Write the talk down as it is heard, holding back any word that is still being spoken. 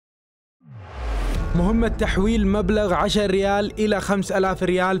مهمة تحويل مبلغ 10 ريال إلى 5000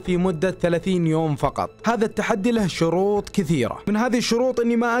 ريال في مدة 30 يوم فقط. هذا التحدي له شروط كثيرة، من هذه الشروط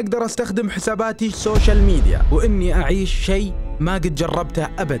إني ما أقدر أستخدم حساباتي السوشيال ميديا، وإني أعيش شيء ما قد جربته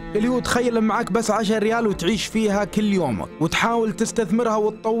أبد، اللي هو تخيل معك بس 10 ريال وتعيش فيها كل يومك وتحاول تستثمرها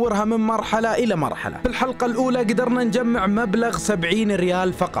وتطورها من مرحلة إلى مرحلة. في الحلقة الأولى قدرنا نجمع مبلغ 70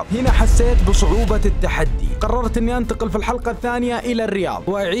 ريال فقط. هنا حسيت بصعوبة التحدي، قررت إني أنتقل في الحلقة الثانية إلى الرياض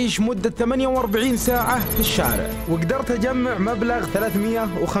وأعيش مدة 48 ساعة في الشارع، وقدرت أجمع مبلغ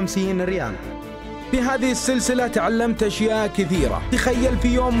 350 ريال. في هذه السلسلة تعلمت أشياء كثيرة. تخيل في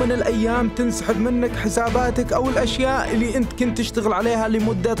يوم من الأيام تنسحب منك حساباتك أو الأشياء اللي أنت كنت تشتغل عليها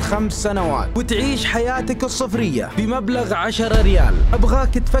لمدة 5 سنوات وتعيش حياتك الصفرية بمبلغ 10 ريال.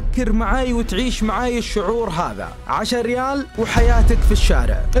 أبغاك تفكر معاي وتعيش معاي الشعور هذا، 10 ريال وحياتك في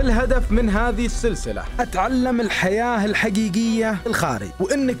الشارع. الهدف من هذه السلسلة أتعلم الحياة الحقيقية في الخارج،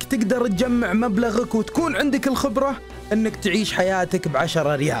 وإنك تقدر تجمع مبلغك وتكون عندك الخبرة انك تعيش حياتك ب10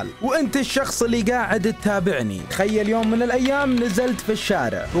 ريال. وانت الشخص اللي قاعد تتابعني، تخيل يوم من الايام نزلت في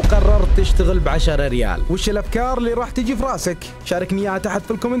الشارع وقررت تشتغل ب10 ريال. وش الافكار اللي راح تجي في راسك؟ شاركني اياها تحت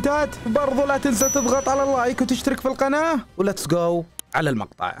في الكومنتات، وبرضو لا تنسى تضغط على اللايك وتشترك في القناة، ولتس جو على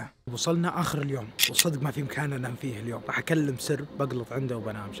المقطع. وصلنا اخر اليوم، وصدق ما في مكان انام فيه اليوم. راح اكلم سر بقلط عنده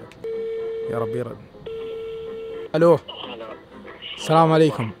وبنام شكل. يا رب يرد. الو، السلام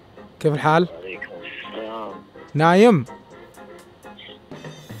عليكم، كيف الحال؟ نايم؟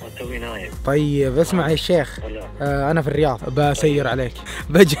 توي نايم. طيب اسمع يا الشيخ، انا في الرياض بسير عليك،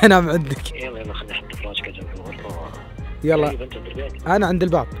 بجي انام عندك. يلا خليني احط فلاشك جنب الغرفة. يلا. طيب انت عند البيت؟ انا عند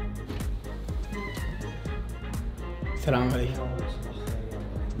الباب. السلام عليكم.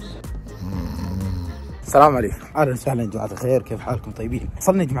 السلام عليكم، اهلا وسهلا يا جماعه الخير، كيف حالكم؟ طيبين؟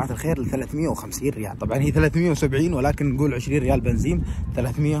 وصلنا يا جماعه الخير ل 350 ريال، طبعا هي 370 ولكن نقول 20 ريال بنزين،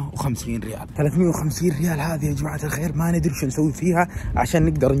 350 ريال. 350 ريال هذه يا جماعه الخير ما ندري شو نسوي فيها عشان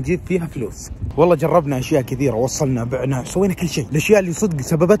نقدر نجيب فيها فلوس. والله جربنا اشياء كثيره، وصلنا بعنا سوينا كل شيء. الاشياء اللي صدق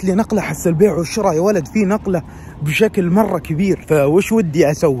سببت لي نقله، حس البيع والشراء يا ولد في نقله بشكل مره كبير. فوش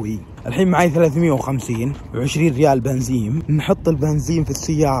ودي اسوي؟ الحين معي 350 و20 ريال بنزين، نحط البنزين في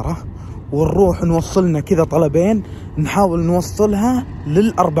السياره ونروح نوصلنا كذا طلبين، نحاول نوصلها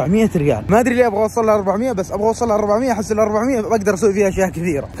لل400 ريال. ما ادري ليه ابغى اوصلها 400، بس ابغى اوصلها 400، احس ال400 بقدر اسوي فيها اشياء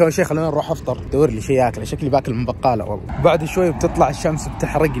كثيره. كمان شيء خلينا نروح افطر، دور لي شيء اكله، شكلي باكل من بقاله والله. بعد شوي بتطلع الشمس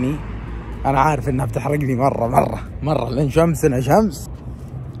بتحرقني، انا عارف انها بتحرقني مره مره مره لان شمسنا شمس.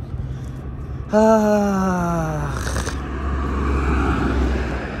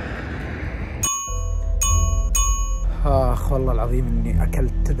 والله العظيم اني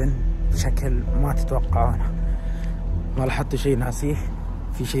اكلت تبن بشكل ما تتوقعونه. ما لاحظتوا شيء ناسيه؟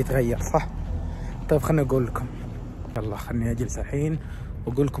 في شيء تغير صح؟ طيب خلني اقول لكم، يلا خلني اجلس الحين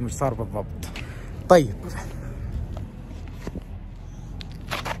واقول لكم ايش صار بالضبط. طيب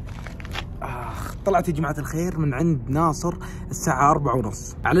طلعت يا جماعة الخير من عند ناصر الساعة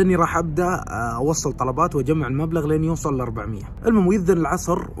 4:30، على اني راح ابدا اوصل طلبات واجمع المبلغ لين يوصل ل 400. المهم يذن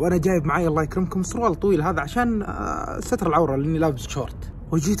العصر وانا جايب معي الله يكرمكم سروال طويل هذا عشان ستر العورة لاني لابس شورت،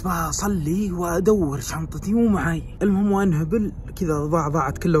 وجيت بقى اصلي وادور شنطتي مو معي. المهم وانهبل كذا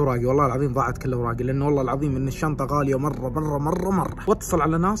ضاعت كل اوراقي، والله العظيم ضاعت كل اوراقي، لانه والله العظيم ان الشنطه غاليه مره مره مره مره. واتصل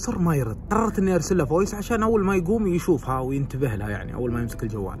على ناصر ما يرد، قررت اني ارسل له فويس عشان اول ما يقوم يشوفها وينتبه لها، يعني اول ما يمسك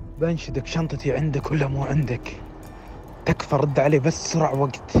الجوال. بنشدك شنطتي عندك ولا مو عندك؟ تكفى رد عليه بسرع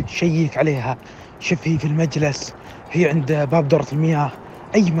وقت، شيك عليها، شوف هي في المجلس، هي عند باب دورة المياه،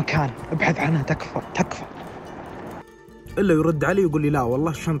 اي مكان ابحث عنها، تكفى. الا يرد علي ويقول لي لا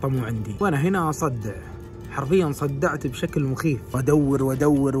والله الشنطه مو عندي. وانا هنا اصدع، حرفيا صدعت بشكل مخيف، وادور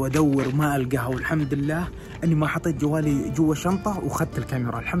وادور وادور وما القاها. والحمد لله اني ما حطيت جوالي جوا الشنطه واخذت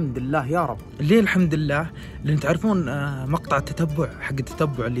الكاميرا، الحمد لله يا رب. ليه الحمد لله؟ لان تعرفون مقطع التتبع حق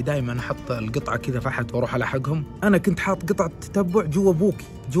التتبع اللي دائما احط القطعه كذا فحت واروح الحقهم، انا كنت حاط قطعه تتبع جوا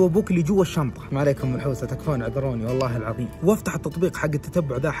بوكي اللي جوا الشنطه. ما عليكم الحوسه، تكفون اعذروني والله العظيم. وافتح التطبيق حق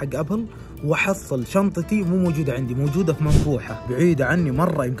التتبع ذا حق ابل واحصل شنطتي مو موجوده عندي، موجوده في منفوحه بعيده عني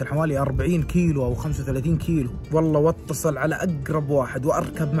مره، يمكن حوالي 40 كيلو او 35 كيلو والله. واتصل على اقرب واحد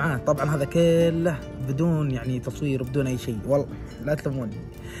واركب معاه، طبعا هذا كله بدون يعني تصوير بدون اي شيء. والله لا تلموني،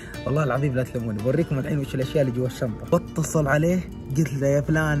 والله العظيم لا تلموني، بوريكم الحين وش الاشياء اللي جوا الشنطه. واتصل عليه قلت له يا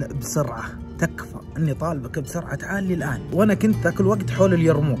فلان بسرعه، تكفى اني طالبك بسرعه تعال لي الان. وانا كنت ذاك الوقت حول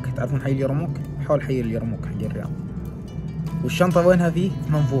اليرموك، تعرفون حي اليرموك؟ حول حي اليرموك حق الرياض، والشنطه وينها فيه؟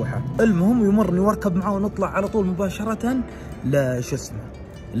 منفوحه. المهم يمرني واركب معاه ونطلع على طول مباشره شو اسمه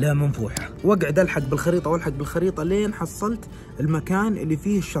لا منفوحه، واقعد الحق بالخريطه لين حصلت المكان اللي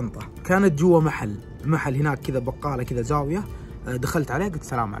فيه الشنطه. كانت جوا محل هناك كذا بقاله كذا زاويه، دخلت عليه قلت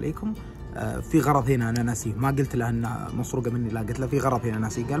السلام عليكم، في غرض هنا انا ناسيه، ما قلت له انها مسروقه مني، لا قلت له في غرض هنا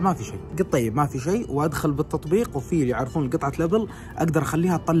ناسيه، قال ما في شيء. قلت طيب ما في شيء، وادخل بالتطبيق وفي اللي يعرفون قطعه لبل اقدر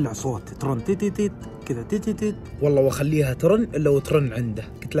اخليها تطلع صوت ترن تي تي تي كذا تي تي تي والله، واخليها ترن الا وترن عنده.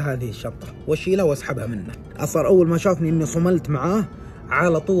 قلت له هذه الشنطه واشيلها واسحبها منه. اصلا اول ما شافني اني صملت معاه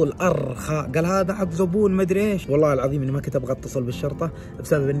على طول ارخى، قال هذا حب زبون ما ادري ايش. والله العظيم اني ما كنت ابغى اتصل بالشرطه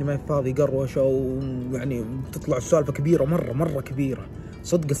بسبب اني ما فاضي قروش، او يعني تطلع السالفه كبيره مره كبيره،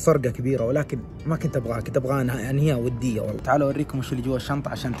 صدق السرقه كبيره، ولكن ما كنت ابغاها، كنت ابغى انهيها وديه والله. تعالوا اوريكم وش اللي جوا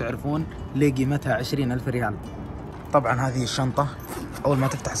الشنطه عشان تعرفون ليه قيمتها 20,000 ريال. طبعا هذه الشنطه اول ما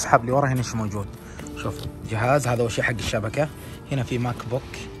تفتح السحاب اللي ورا هنا ايش موجود؟ شوف جهاز، هذا اول شيء حق الشبكه. هنا في ماك بوك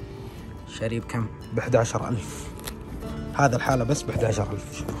شاريه بكم؟ ب 11,000. هذا الحالة بس ب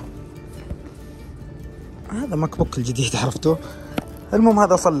 11,000. شوفوا هذا ماك بوك الجديد عرفتوه. المهم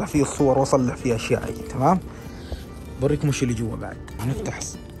هذا اصلح فيه الصور واصلح فيه اشياء تمام. بوريكم وش اللي جوا بعد.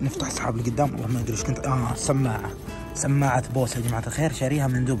 نفتح سحاب اللي قدام. والله ما ادري ايش كنت سماعة بوس يا جماعة الخير، شاريها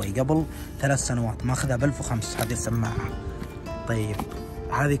من دبي قبل 3 سنوات، ماخذها ب 1005 هذه السماعة. طيب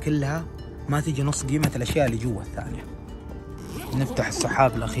هذه كلها ما تجي نص قيمة الاشياء اللي جوا الثانية. نفتح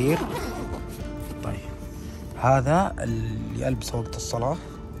السحاب الاخير. طيب هذا اللي البسه وقت الصلاة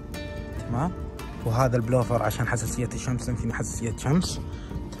تمام، وهذا البلوفر عشان حساسية الشمس، فيني حساسية شمس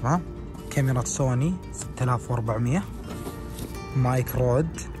تمام. كاميرا سوني 6400، مايك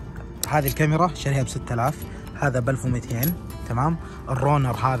رود، هذه الكاميرا شاريها ب 6000، هذا ب 1200 تمام.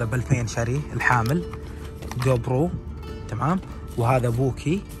 الرونر هذا ب 2000 شاريه الحامل، جو برو تمام. وهذا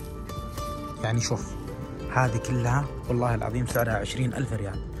بوكي، يعني شوف هذه كلها والله العظيم سعرها 20,000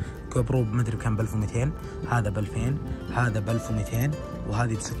 ريال. جو برو مدري بكم، ب 1200، هذا ب 2000، هذا ب 1200،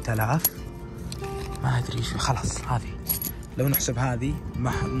 وهذه ب 6000 ما ادري ايش. خلاص هذه لو نحسب هذه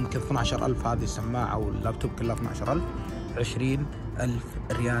ممكن 12,000 هذه السماعه واللابتوب كلها 12,000. 20,000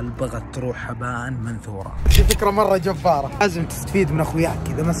 ريال بغت تروح هباء منثورا. في فكره مره جباره، لازم تستفيد من اخوياك.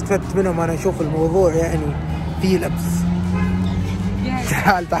 اذا ما استفدت منهم انا اشوف الموضوع يعني فيه لبس.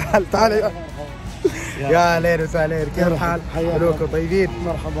 تعال يا ليل وسهلين، كيف الحال؟ حلوكم طيبين؟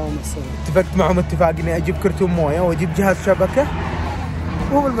 مرحبا ومسهلا. اتفقت معهم اتفاق اني اجيب كرتون مويه واجيب جهاز شبكه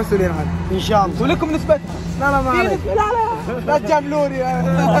وهم المسؤولين عنه ان شاء الله. ولكم نسبتها. لا ما عليك، لا تجاملوني. لا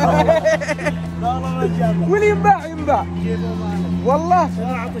ما تجامل. واللي ينباع والله.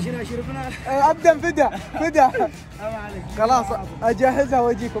 عطشنا شربنا. ابدا فدا. خلاص اجهزها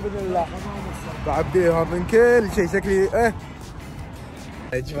واجيكم باذن الله. بعبيها من كل شيء شكلي ايه.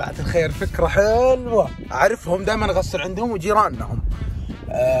 يا جماعة الخير فكرة حلوة، أعرفهم دائما أغسل عندهم وجيرانهم.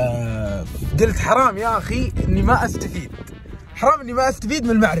 قلت حرام يا أخي إني ما أستفيد، حرام إني ما أستفيد من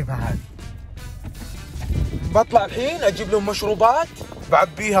المعرفة هذه. بطلع الحين أجيب لهم مشروبات،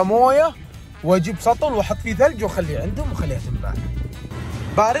 بعبيها موية وأجيب سطل وأحط فيه ثلج وأخليه عندهم وأخليها تنباع.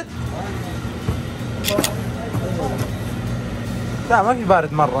 بارد؟ لا ما في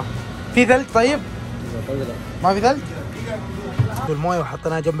بارد مرة. في ثلج طيب؟ ما في ثلج؟ والمويه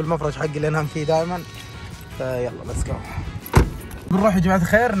وحطيناها جنب المفرش حقي اللي انام فيه دائما. فيلا ليتس جو. بنروح يا جماعه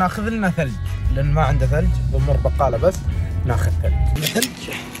الخير ناخذ لنا ثلج، لان ما عنده ثلج، بنمر بقاله بس ناخذ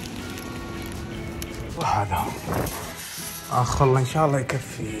ثلج. وهذا اخ والله ان شاء الله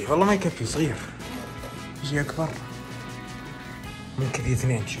يكفي. والله ما يكفي، صغير، يجي اكبر. ممكن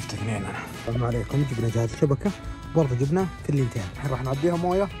 2 شفت 2 انا. السلام عليكم. جبنا جهاز شبكه برضه جبناه فلينتين، الحين راح نعبيها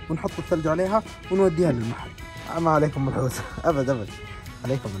مويه ونحط الثلج عليها ونوديها للمحل. ما عليكم ملحوسه ابد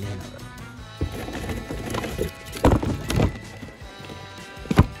عليكم من هنا ابد.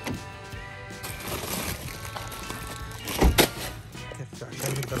 كيف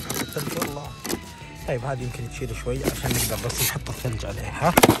عشان نقدر نحط الثلج والله. طيب هذه يمكن تشيل شوي عشان نقدر بس نحط الثلج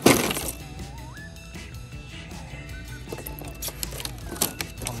عليها.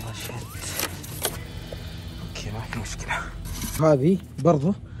 والله شد. اوكي ما في مشكله. هذه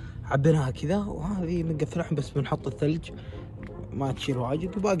برضه عبيناها كذا، وهذه نقفلها بس بنحط الثلج ما تشيل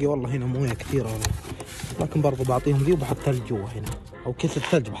واجد، وباقي والله هنا مويه كثيره والله، لكن برضو بعطيهم ذي وبحط ثلج جوا هنا، او كيس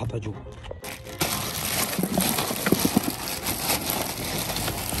الثلج بحطها جوا.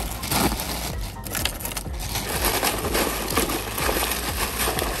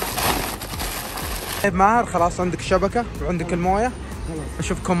 طيب ماهر خلاص عندك الشبكه وعندك المويه،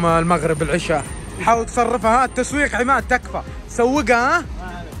 اشوفكم المغرب العشاء. حاول تصرفها. ها التسويق عماد تكفى، سوقها. ها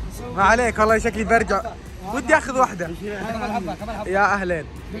ما عليك والله، شكلي برجع ودي اخذ واحده. يا اهلين.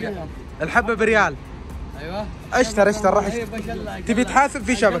 الحبه بريال. ايوه اشتر راح تبي تحاسب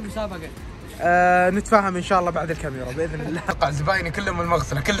في شبكه. نتفاهم ان شاء الله بعد الكاميرا باذن الله. اتوقع زبايني كلهم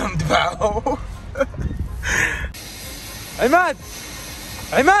المغسله كلهم دفعوا.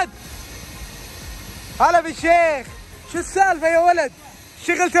 عماد هلا بالشيخ، شو السالفة يا ولد؟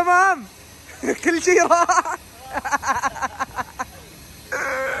 شغل تمام؟ كل شيء راح.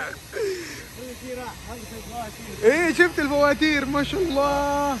 ايه شفت الفواتير ما شاء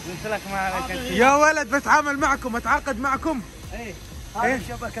الله. قلت لك ما عليك يا ولد بتعامل معكم، اتعاقد معكم. ايه هذه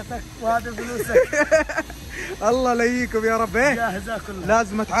شبكتك وهذه فلوسك. الله ليكم يا رب. ايه جاهزة كلها.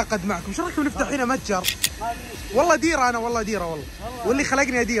 لازم اتعاقد معكم. ايش رايكم نفتح هنا متجر؟ والله ديره انا، والله ديره والله. واللي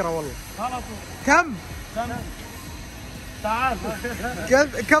خلقني اديره والله. كم؟ تعال.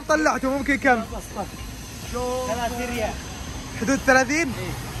 كم طلعتوا؟ ممكن كم؟ شوف 30 ريال. حدود 30؟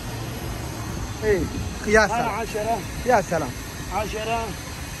 ايه يا سلام. 10 يا سلام. 10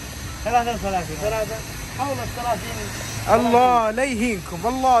 33 حول ال 30. الله لا يهينكم،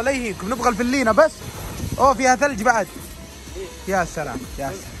 الله لا يهينكم. نبغى الفلينة بس. اوه فيها ثلج بعد. يا سلام يا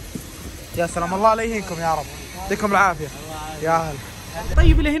سلام يا سلام. الله لا يهينكم يا رب، يعطيكم العافية يا هلا.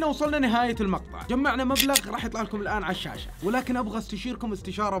 طيب الى هنا وصلنا نهاية المقطع. جمعنا مبلغ راح يطلع لكم الان على الشاشة، ولكن ابغى استشيركم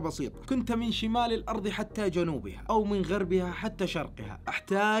استشارة بسيطة. كنت من شمال الارض حتى جنوبها او من غربها حتى شرقها،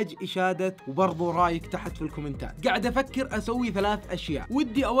 احتاج اشادة وبرضو رايك تحت في الكومنتات. قاعد افكر اسوي 3 اشياء.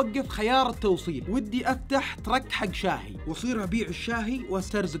 ودي اوقف خيار التوصيل، ودي افتح ترك حق شاهي واصير ابيع الشاهي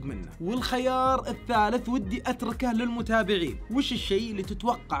واسترزق منه، والخيار الثالث ودي اتركه للمتابعين. وش الشيء اللي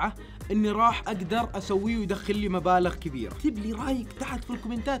تتوقعه اني راح اقدر اسويه ويدخل لي مبالغ كبيرة؟ اكتب لي رايك تحت في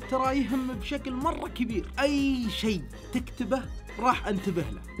الكومنتات، ترى يهم بشكل مرة كبير. اي شيء تكتبه راح انتبه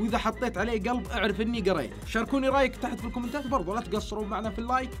له، واذا حطيت عليه قلب اعرف اني قريت. شاركوني رايك تحت في الكومنتات، برضو لا تقصروا معنا في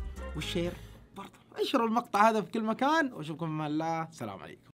اللايك والشير، برضو انشروا المقطع هذا في كل مكان، واشوفكم بأمان الله. السلام عليكم.